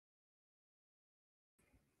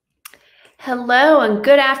Hello and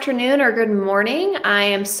good afternoon or good morning. I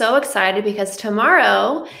am so excited because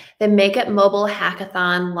tomorrow the Make It Mobile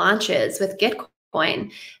Hackathon launches with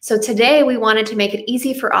Gitcoin. So today we wanted to make it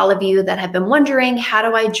easy for all of you that have been wondering, how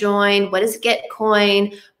do I join? What is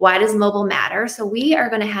Gitcoin? Why does mobile matter? So we are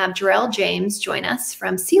going to have Jarrell James join us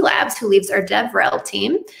from cLabs, who leads our DevRel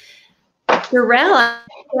team. Jarrell, I'm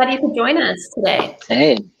glad you could join us today.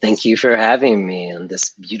 Hey, thank you for having me on this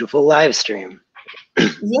beautiful live stream.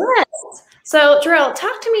 Yes. So, Jarrell,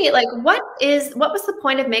 talk to me, like, what was the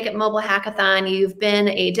point of Make It Mobile Hackathon? You've been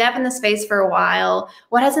a dev in the space for a while.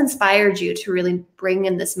 What has inspired you to really bring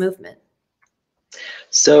in this movement?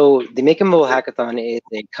 So the Make It Mobile Hackathon is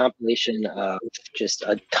a compilation of just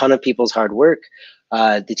a ton of people's hard work.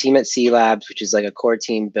 The team at cLabs, which is like a core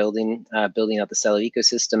team building out the Celo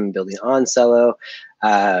ecosystem, building on Celo.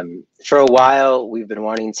 For a while, we've been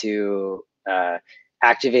wanting to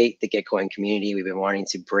activate the Gitcoin community. We've been wanting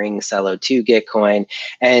to bring Celo to Gitcoin.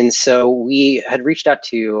 And so we had reached out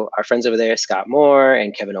to our friends over there, Scott Moore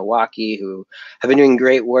and Kevin Owaki, who have been doing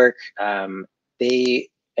great work. And we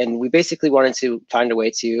basically wanted to find a way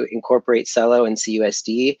to incorporate Celo and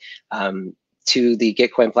CUSD to the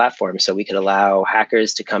Gitcoin platform, so we could allow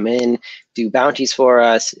hackers to come in, do bounties for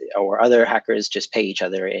us, or other hackers just pay each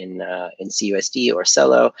other in CUSD or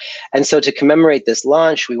Celo. And so to commemorate this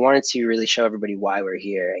launch, we wanted to really show everybody why we're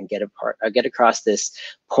here and get across this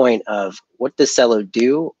point of what does Celo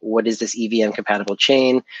do? What is this EVM compatible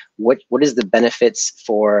chain? What is the benefits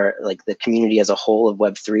for like the community as a whole of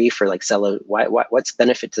Web3 for like Celo? What's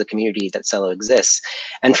benefit to the community that Celo exists?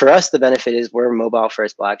 And for us, the benefit is we're a mobile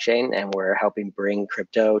first blockchain, and we're helping bring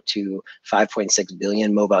crypto to 5.6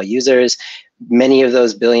 billion mobile users. Many of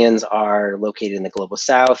those billions are located in the global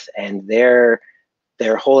south, and their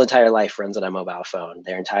whole entire life runs on a mobile phone.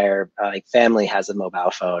 Their entire family has a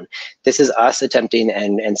mobile phone. This is us attempting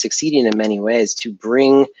and succeeding in many ways to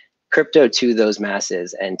bring crypto to those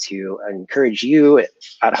masses and to encourage you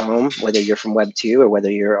at home, whether you're from Web 2 or whether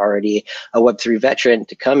you're already a Web 3 veteran,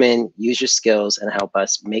 to come in, use your skills, and help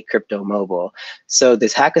us make crypto mobile. So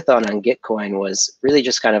this hackathon on Gitcoin was really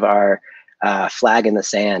just kind of our flag in the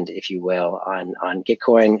sand, if you will, on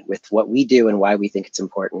Gitcoin with what we do and why we think it's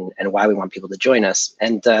important and why we want people to join us.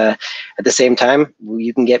 And at the same time,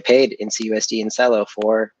 you can get paid in CUSD and Celo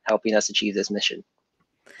for helping us achieve this mission.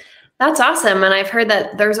 That's awesome. And I've heard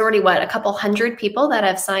that there's already, what, a couple hundred people that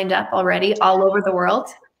have signed up already all over the world?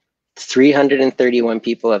 331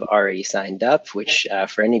 people have already signed up, which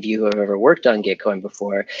for any of you who have ever worked on Gitcoin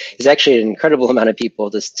before is actually an incredible amount of people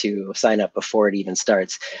just to sign up before it even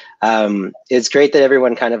starts. It's great that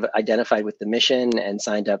everyone kind of identified with the mission and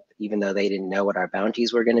signed up even though they didn't know what our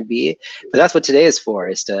bounties were going to be. But that's what today is for,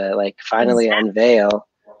 is to like finally unveil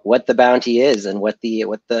what the bounty is and what the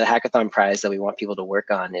hackathon prize that we want people to work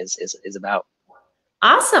on is about.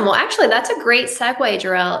 Awesome. Well, actually, that's a great segue,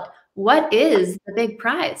 Jarrell. What is the big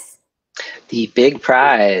prize? The big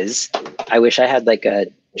prize, I wish I had like a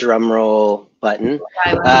drum roll button.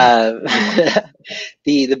 The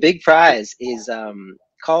big prize is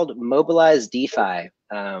called Mobilize DeFi.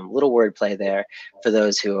 Little wordplay there for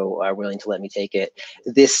those who are willing to let me take it.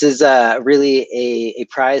 This is really a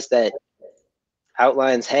prize that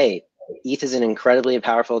outlines, hey, ETH is an incredibly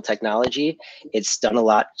powerful technology. It's done a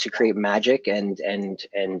lot to create magic and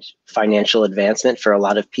financial advancement for a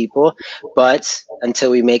lot of people. But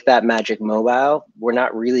until we make that magic mobile, we're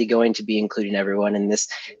not really going to be including everyone. And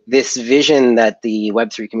this vision that the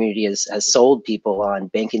Web3 community has sold people on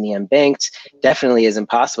banking the unbanked definitely is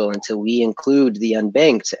impossible until we include the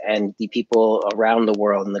unbanked and the people around the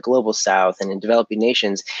world in the global south and in developing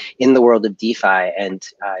nations in the world of DeFi. And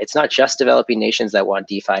it's not just developing nations that want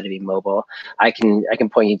DeFi to be mobile. I can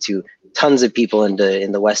point you to tons of people in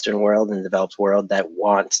the Western world and the developed world that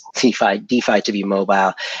want DeFi to be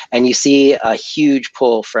mobile, and you see a huge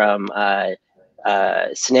pull from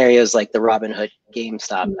scenarios like the Robinhood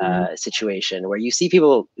GameStop situation, where you see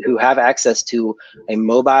people who have access to a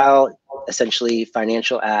mobile, essentially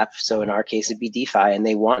financial app. So in our case, it'd be DeFi, and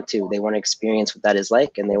they want to experience what that is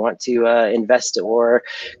like, and they want to invest or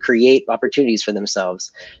create opportunities for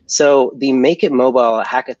themselves. So the Make It Mobile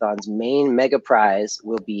Hackathon's main mega prize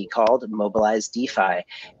will be called Mobilize DeFi.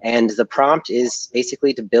 And the prompt is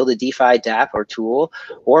basically to build a DeFi dApp or tool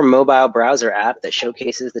or mobile browser app that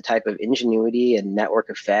showcases the type of ingenuity and network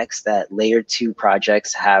effects that layer 2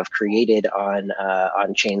 projects have created on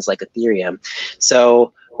chains like Ethereum.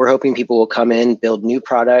 So we're hoping people will come in, build new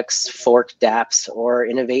products, fork dApps, or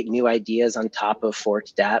innovate new ideas on top of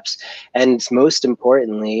forked dApps. And most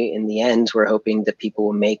importantly, in the end, we're hoping that people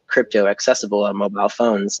will make crypto accessible on mobile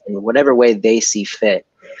phones in whatever way they see fit.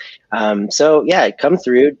 So yeah, come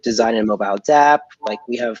through, design a mobile dApp. Like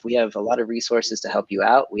we have a lot of resources to help you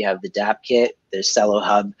out. We have the dApp kit, there's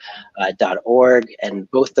celohub.org,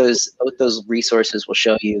 and both those resources will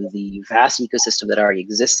show you the vast ecosystem that already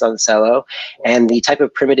exists on Celo and the type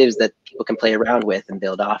of primitives that people can play around with and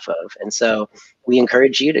build off of. And so we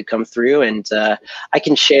encourage you to come through, and I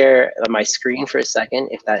can share my screen for a second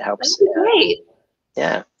if that helps. That'd be great.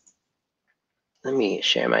 Yeah. Let me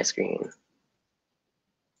share my screen.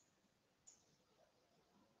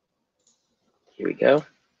 Here we go.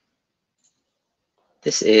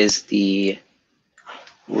 This is the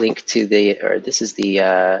link to this is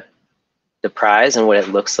the prize and what it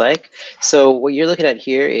looks like. So what you're looking at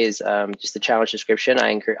here is just the challenge description.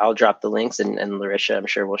 I'll drop the links, and Larisha, I'm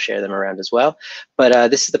sure, will share them around as well. But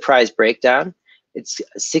this is the prize breakdown. It's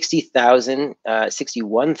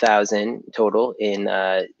 61,000 total in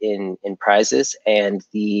prizes, and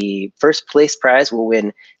the first place prize will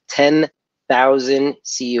win 10,000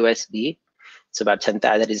 CUSD. So about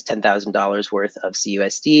that is $10,000 worth of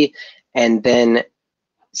CUSD, and then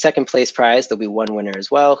second place prize, there'll be one winner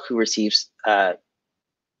as well who receives.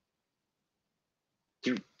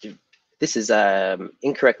 This is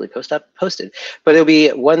incorrectly posted, but it'll be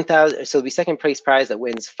 1,000. So it'll be second place prize that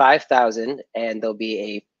wins 5,000, and there'll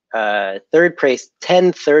be a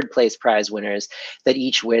 10 third place prize winners that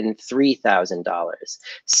each win $3,000.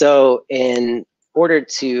 So in order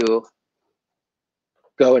to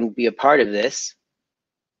go and be a part of this,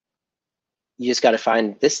 you just got to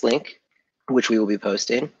find this link, which we will be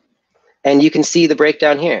posting, and you can see the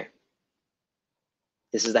breakdown here.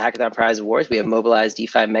 This is the Hackathon Prize Awards. We have Mobilized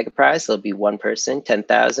DeFi Mega Prize. There'll be one person,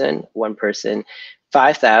 10,000, one person,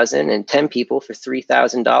 5,000, and 10 people for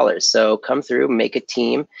 $3,000. So come through, make a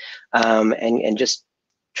team, and just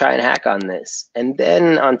try and hack on this. And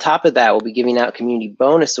then on top of that, we'll be giving out community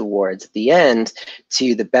bonus awards at the end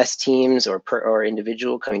to the best teams or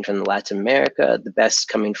individual coming from Latin America, the best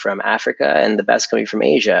coming from Africa, and the best coming from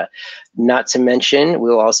Asia. Not to mention,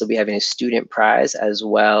 we'll also be having a student prize as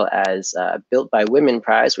well as Built by Women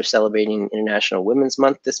prize. We're celebrating International Women's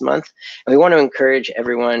Month this month. And we want to encourage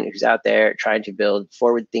everyone who's out there trying to build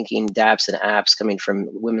forward-thinking dApps and apps coming from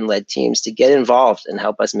women-led teams to get involved and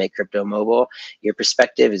help us make crypto mobile. Your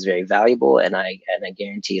perspective is very valuable, and I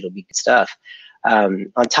guarantee it'll be good stuff.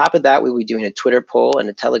 On top of that, we'll be doing a Twitter poll and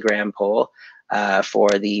a Telegram poll for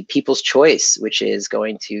the People's Choice, which is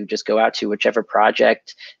going to just go out to whichever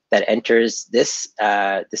project that enters this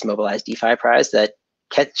this Mobilized DeFi prize that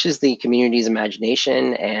catches the community's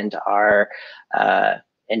imagination and are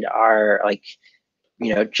like,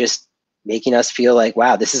 you know, just making us feel like,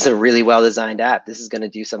 wow, this is a really well-designed app. This is going to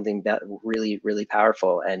do something that really, really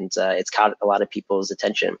powerful, and it's caught a lot of people's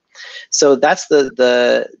attention. So that's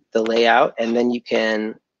the layout, and then you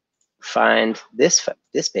can find this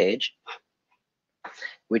page,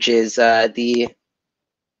 which is the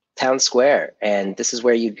town square, and this is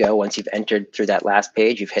where you go once you've entered through that last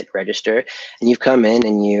page. You've hit register, and you've come in,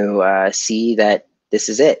 and you see that this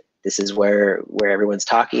is it. This is where everyone's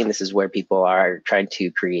talking. This is where people are trying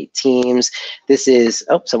to create teams. This is,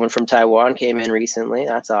 oh, someone from Taiwan came in recently.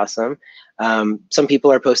 That's awesome. Some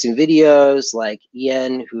people are posting videos, like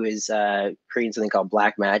Ian, who is creating something called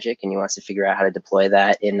Black Magic, and he wants to figure out how to deploy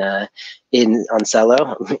that on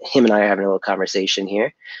Celo. Him and I are having a little conversation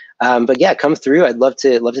here. But yeah, come through. I'd love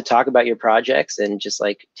to talk about your projects and just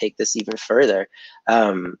like take this even further.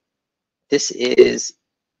 This is.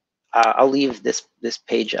 I'll leave this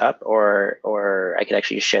page up, or I could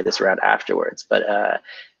actually just share this around afterwards. But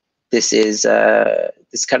this is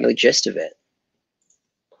kind of the gist of it.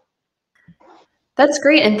 That's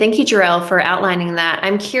great, and thank you, Jarrell, for outlining that.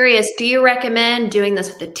 I'm curious, do you recommend doing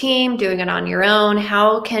this with a team, doing it on your own?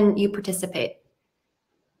 How can you participate?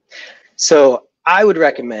 So I would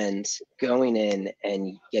recommend going in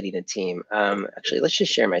and getting a team. Actually, let's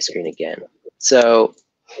just share my screen again. So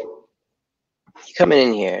you come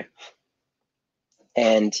in here,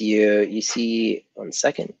 and you see, 1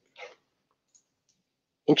 second,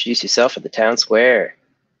 introduce yourself at the town square.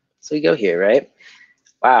 So we go here, right?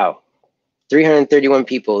 Wow, 331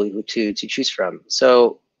 people to choose from.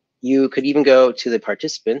 So you could even go to the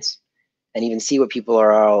participants and even see what people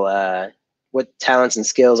are all, what talents and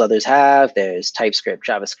skills others have. There's TypeScript,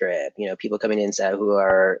 JavaScript, you know, people coming in who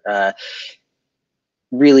are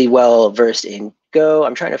really well versed in Go.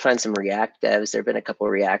 I'm trying to find some React devs. There have been a couple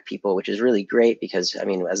of React people, which is really great because, I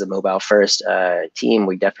mean, as a mobile first team,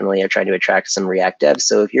 we definitely are trying to attract some React devs.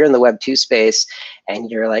 So if you're in the Web 2 space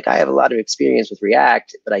and you're like, I have a lot of experience with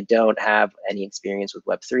React, but I don't have any experience with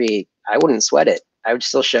Web 3, I wouldn't sweat it. I would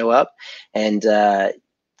still show up and go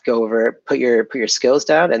over, put your skills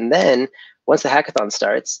down, and then once the hackathon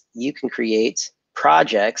starts, you can create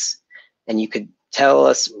projects, and you could tell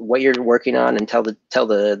us what you're working on and tell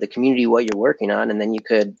the community what you're working on, and then you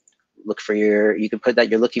could you could put that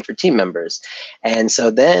you're looking for team members. And so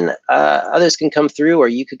then others can come through, or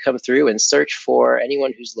you could come through and search for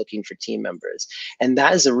anyone who's looking for team members. And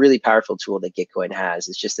that is a really powerful tool that Gitcoin has.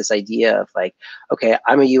 It's just this idea of like, okay,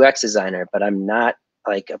 I'm a UX designer, but I'm not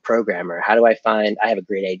like a programmer. How do I have a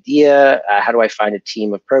great idea? How do I find a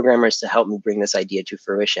team of programmers to help me bring this idea to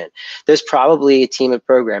fruition? There's probably a team of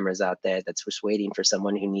programmers out there that's just waiting for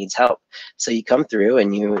someone who needs help. So you come through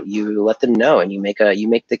and you let them know, and you make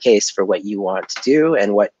the case for what you want to do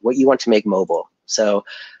and what you want to make mobile. So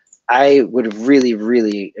I would really,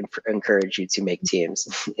 really encourage you to make teams.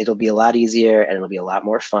 It'll be a lot easier, and it'll be a lot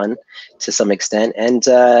more fun to some extent. And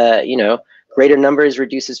you know, greater numbers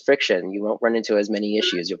reduces friction. You won't run into as many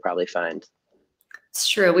issues, you'll probably find. It's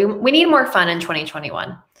true. We need more fun in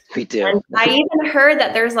 2021. We do. And I even heard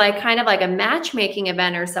that there's like kind of like a matchmaking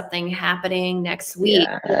event or something happening next week.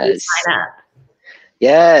 Yes. Sign up.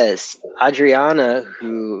 Yes. Adriana,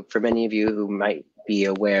 who, for many of you who might be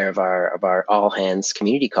aware of our all hands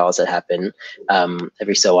community calls that happen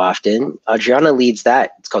every so often, Adriana leads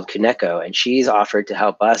that. It's called Kuneko, and she's offered to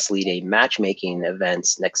help us lead a matchmaking event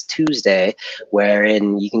next Tuesday,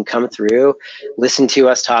 wherein you can come through, listen to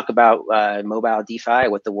us talk about mobile DeFi,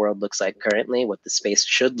 what the world looks like currently, what the space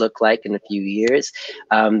should look like in a few years,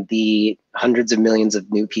 the hundreds of millions of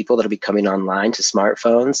new people that'll be coming online to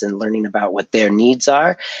smartphones and learning about what their needs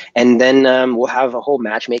are. And then we'll have a whole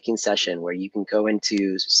matchmaking session where you can go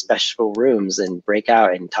into special rooms and break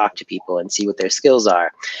out and talk to people and see what their skills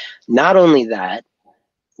are. Not only that,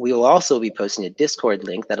 we will also be posting a Discord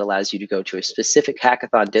link that allows you to go to a specific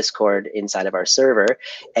hackathon Discord inside of our server,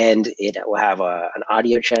 and it will have an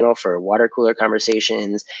audio channel for water cooler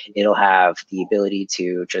conversations. It'll have the ability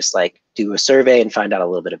to just like do a survey and find out a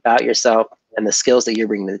little bit about yourself and the skills that you're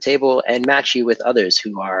bringing to the table, and match you with others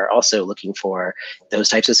who are also looking for those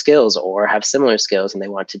types of skills or have similar skills, and they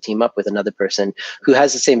want to team up with another person who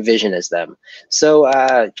has the same vision as them.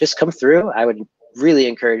 So just come through. I would really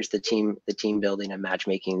encourage the team building and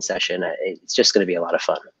matchmaking session. It's just going to be a lot of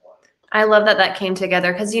fun. I love that that came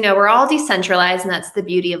together because, you know, we're all decentralized, and that's the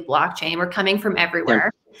beauty of blockchain. We're coming from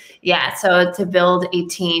everywhere. Yeah. So to build a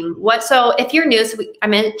team, so if you're new, I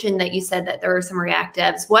mentioned that you said that there were some React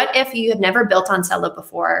devs. What if you have never built on Celo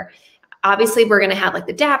before? Obviously, we're going to have like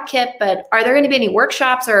the DApp kit, but are there going to be any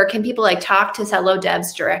workshops, or can people like talk to Celo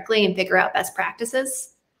devs directly and figure out best practices?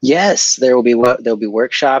 Yes, there'll be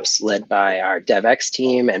workshops led by our DevX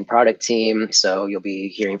team and product team. So you'll be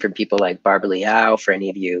hearing from people like Barbara Liao, for any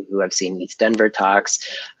of you who have seen these Denver talks.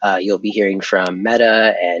 You'll be hearing from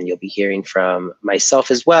Meta, and you'll be hearing from myself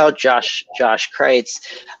as well, Josh Kreitz,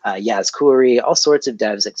 Yaz Khoury, all sorts of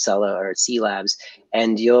devs at Celo or cLabs.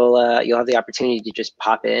 And you'll have the opportunity to just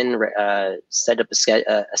pop in, set up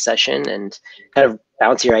a session, and kind of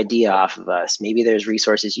bounce your idea off of us. Maybe there's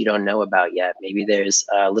resources you don't know about yet. Maybe there's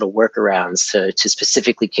little workarounds to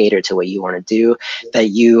specifically cater to what you want to do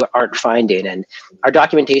that you aren't finding. And our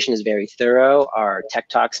documentation is very thorough. Our tech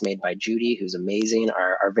talks made by Judy, who's amazing,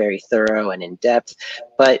 are very thorough and in depth.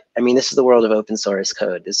 But I mean, this is the world of open source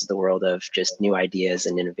code. This is the world of just new ideas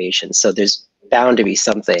and innovations. So there's bound to be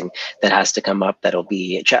something that has to come up that'll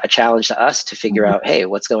be a challenge to us to figure out, hey,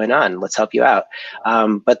 what's going on? Let's help you out.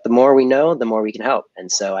 But the more we know, the more we can help. And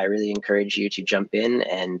so I really encourage you to jump in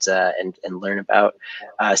and learn about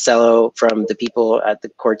Celo from the people at the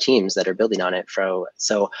core teams that are building on it.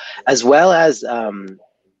 So as well as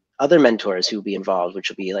other mentors who will be involved, which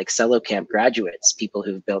will be like Celo Camp graduates, people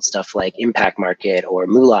who've built stuff like Impact Market or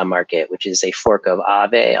Moolah Market, which is a fork of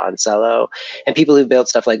Aave on Celo, and people who've built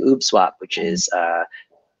stuff like OobSwap, which is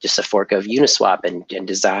just a fork of Uniswap and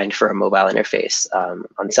designed for a mobile interface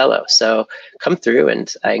on Celo. So come through,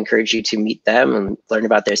 and I encourage you to meet them and learn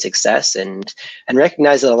about their success, and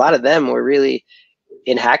recognize that a lot of them were really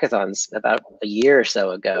in hackathons about a year or so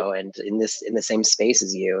ago, and in the same space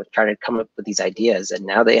as you, trying to come up with these ideas, and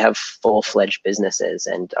now they have full-fledged businesses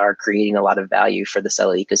and are creating a lot of value for the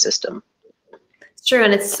Celo ecosystem. It's true,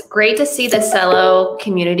 and it's great to see the Celo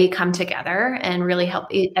community come together and really help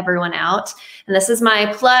everyone out. And this is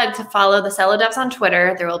my plug to follow the Celo devs on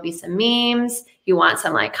Twitter. There will be some memes. You want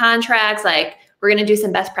some like contracts, like we're going to do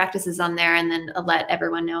some best practices on there, and then let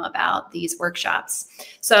everyone know about these workshops.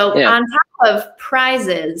 So on top of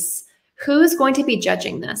prizes, who's going to be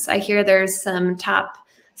judging this? I hear there's some top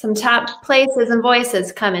places and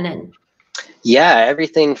voices coming in. Yeah,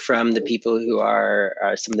 everything from the people who are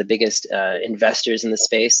some of the biggest investors in the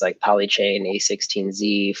space, like Polychain,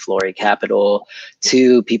 A16Z, Flory Capital,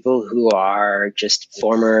 to people who are just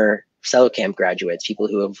former Celo Camp graduates, people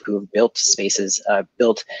who have built spaces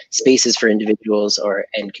for individuals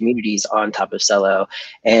and communities on top of Celo,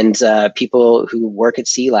 and people who work at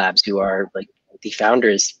cLabs who are like the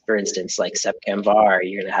founders, for instance, like Sep Kamvar.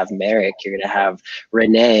 You're going to have Merrick. You're going to have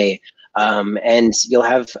Renee, and you'll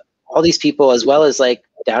have all these people, as well as like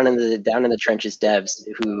down in the trenches devs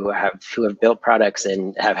who have built products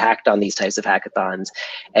and have hacked on these types of hackathons,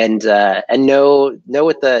 and know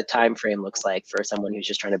what the time frame looks like for someone who's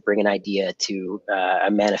just trying to bring an idea to a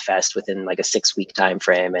manifest within like a 6-week time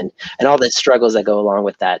frame, and all the struggles that go along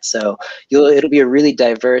with that. So it'll be a really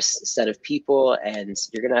diverse set of people, and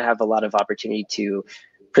you're gonna have a lot of opportunity to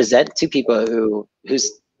present to people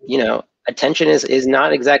whose attention is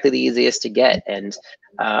not exactly the easiest to get. And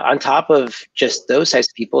on top of just those types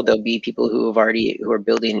of people, there'll be people who are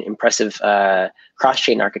building impressive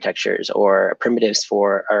cross-chain architectures or primitives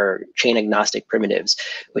or chain agnostic primitives,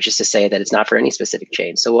 which is to say that it's not for any specific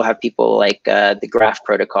chain. So we'll have people like the Graph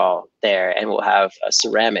protocol there, and we'll have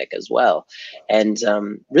Ceramic as well. And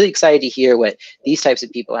really excited to hear what these types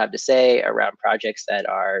of people have to say around projects that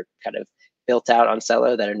are kind of built out on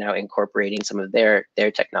Celo that are now incorporating some of their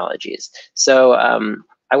technologies. So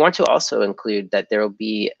I want to also include that there will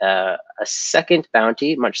be a second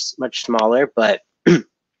bounty, much smaller, but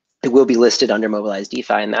it will be listed under Mobilize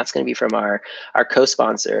DeFi, and that's going to be from our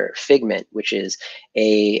co-sponsor, Figment, which is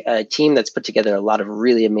a team that's put together a lot of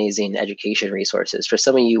really amazing education resources. For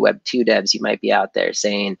some of you Web 2 devs, you might be out there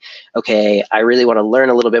saying, okay, I really want to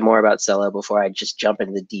learn a little bit more about Celo before I just jump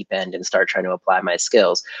into the deep end and start trying to apply my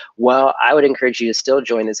skills. Well, I would encourage you to still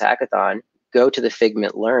join this hackathon. Go to the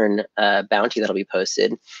Figment Learn bounty that'll be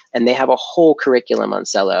posted, and they have a whole curriculum on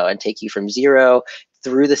Celo and take you from zero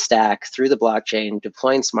through the stack, through the blockchain,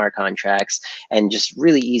 deploying smart contracts, and just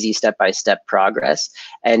really easy step-by-step progress.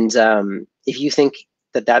 And if you think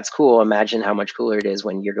that that's cool, imagine how much cooler it is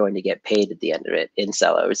when you're going to get paid at the end of it in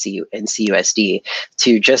Celo or CUSD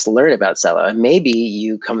to just learn about Celo. And maybe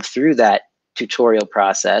you come through that tutorial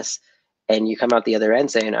process and you come out the other end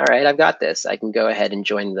saying, all right, I've got this. I can go ahead and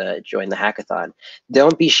join the hackathon.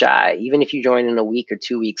 Don't be shy. Even if you join in a week or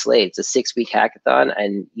 2 weeks late, it's a 6-week hackathon.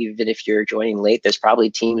 And even if you're joining late, there's probably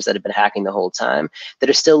teams that have been hacking the whole time that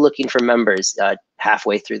are still looking for members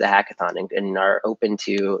halfway through the hackathon, and are open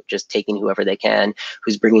to just taking whoever they can,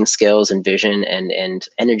 who's bringing skills and vision and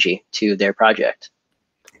energy to their project.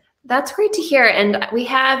 That's great to hear. And we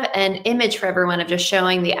have an image for everyone of just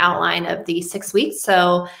showing the outline of the 6 weeks.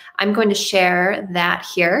 So I'm going to share that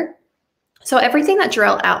here. So everything that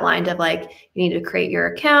Jarrell outlined of like, you need to create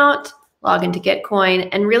your account, log into Gitcoin,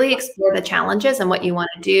 and really explore the challenges and what you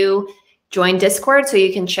want to do. Join Discord so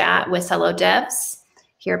you can chat with fellow devs,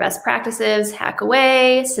 hear best practices, hack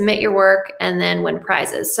away, submit your work, and then win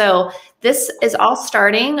prizes. So this is all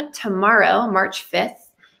starting tomorrow, March 5th.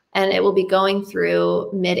 And it will be going through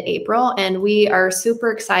mid-April. And we are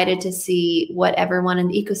super excited to see what everyone in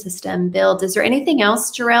the ecosystem builds. Is there anything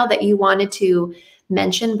else, Jarrell, that you wanted to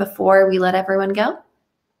mention before we let everyone go?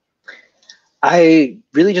 I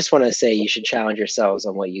really just want to say you should challenge yourselves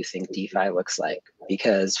on what you think DeFi looks like,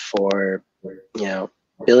 because for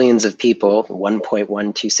billions of people,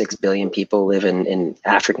 1.126 billion people live in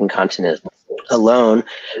African continent alone.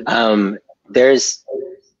 There's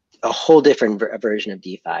a whole different version of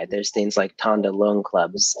DeFi. There's things like Tonda loan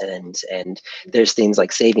clubs, and there's things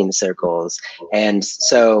like savings circles. And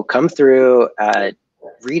so come through,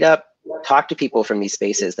 read up, talk to people from these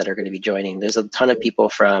spaces that are going to be joining. There's a ton of people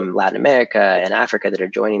from Latin America and Africa that are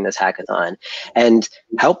joining this hackathon, and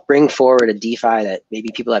help bring forward a DeFi that maybe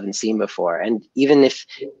people haven't seen before. And even if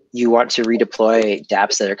you want to redeploy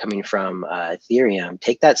dApps that are coming from Ethereum,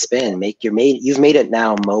 take that spin. You've made it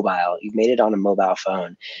now mobile. You've made it on a mobile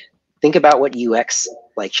phone. Think about what UX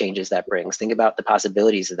like changes that brings. Think about the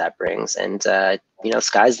possibilities that brings, and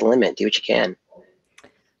sky's the limit. Do what you can.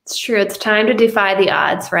 It's true. It's time to defy the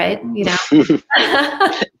odds, right?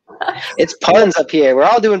 It's puns up here. We're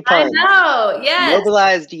all doing puns. I know. Yes.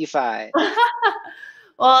 Mobilize DeFi.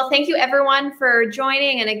 Well, thank you everyone for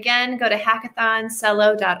joining. And again, go to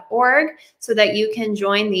hackathonselo.org so that you can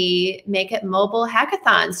join the Make It Mobile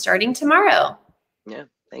Hackathon starting tomorrow. Yeah.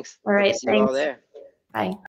 Thanks. All right. See you all there. Bye.